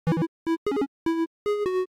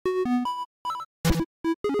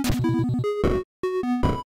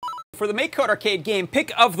for the MakeCode Arcade game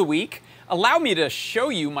pick of the week, allow me to show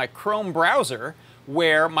you my Chrome browser,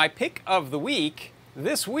 where my pick of the week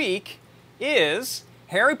this week is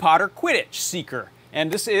Harry Potter Quidditch Seeker. And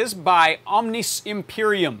this is by Omnis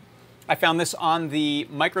Imperium. I found this on the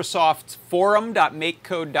Microsoft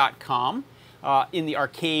forum.makecode.com in the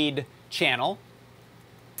arcade channel.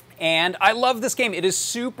 And I love this game. It is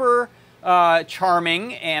super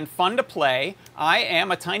charming and fun to play. I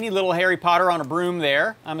am a tiny little Harry Potter on a broom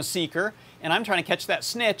there. I'm a seeker, and I'm trying to catch that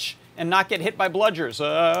snitch and not get hit by bludgers.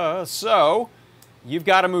 So you've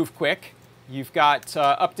got to move quick. You've got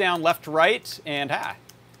up, down, left, right, and that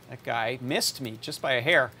guy missed me just by a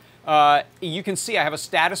hair. You can see I have a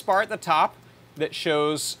status bar at the top that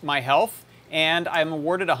shows my health, and I'm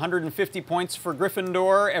awarded 150 points for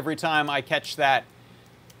Gryffindor every time I catch that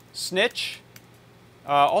snitch.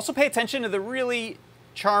 Also pay attention to the really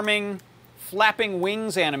charming flapping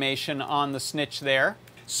wings animation on the snitch there.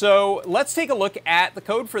 So let's take a look at the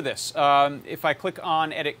code for this. If I click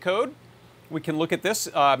on Edit Code, we can look at this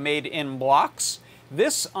made in blocks.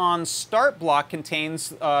 This on start block contains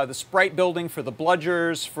the sprite building for the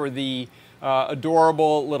bludgers, for the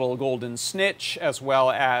adorable little golden snitch, as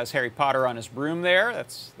well as Harry Potter on his broom there.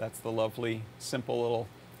 That's the lovely, simple little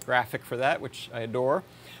graphic for that, which I adore.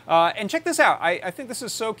 And check this out. I think this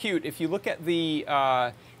is so cute. If you look at the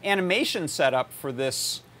animation setup for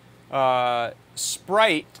this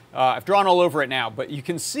sprite, I've drawn all over it now, but you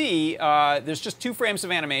can see there's just 2 frames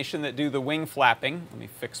of animation that do the wing flapping. Let me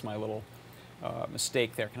fix my little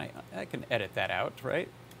mistake there. I can edit that out, right?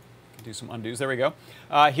 Can do some undos. There we go.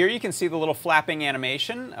 Here you can see the little flapping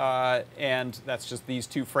animation, and that's just these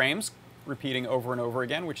 2 frames repeating over and over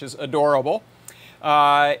again, which is adorable.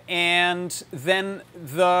 And then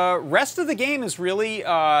the rest of the game is really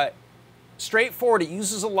straightforward. It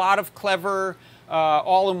uses a lot of clever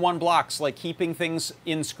all-in-one blocks, like keeping things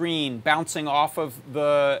in screen, bouncing off of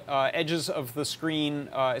the edges of the screen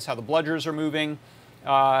is how the bludgers are moving.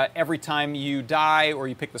 Every time you die or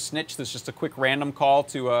you pick the snitch, there's just a quick random call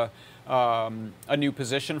to a new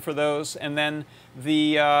position for those. And then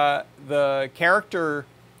the character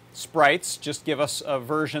sprites just give us a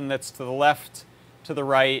version that's to the left, to the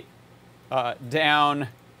right, down,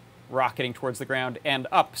 rocketing towards the ground, and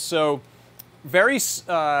up. So very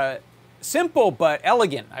simple but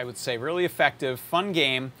elegant, I would say. Really effective, fun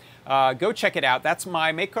game. Go check it out. That's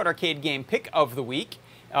my MakeCode Arcade game pick of the week.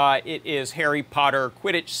 It is Harry Potter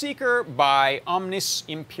Quidditch Seeker by Omnis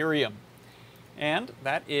Imperium. And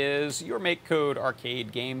that is your MakeCode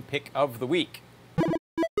Arcade game pick of the week.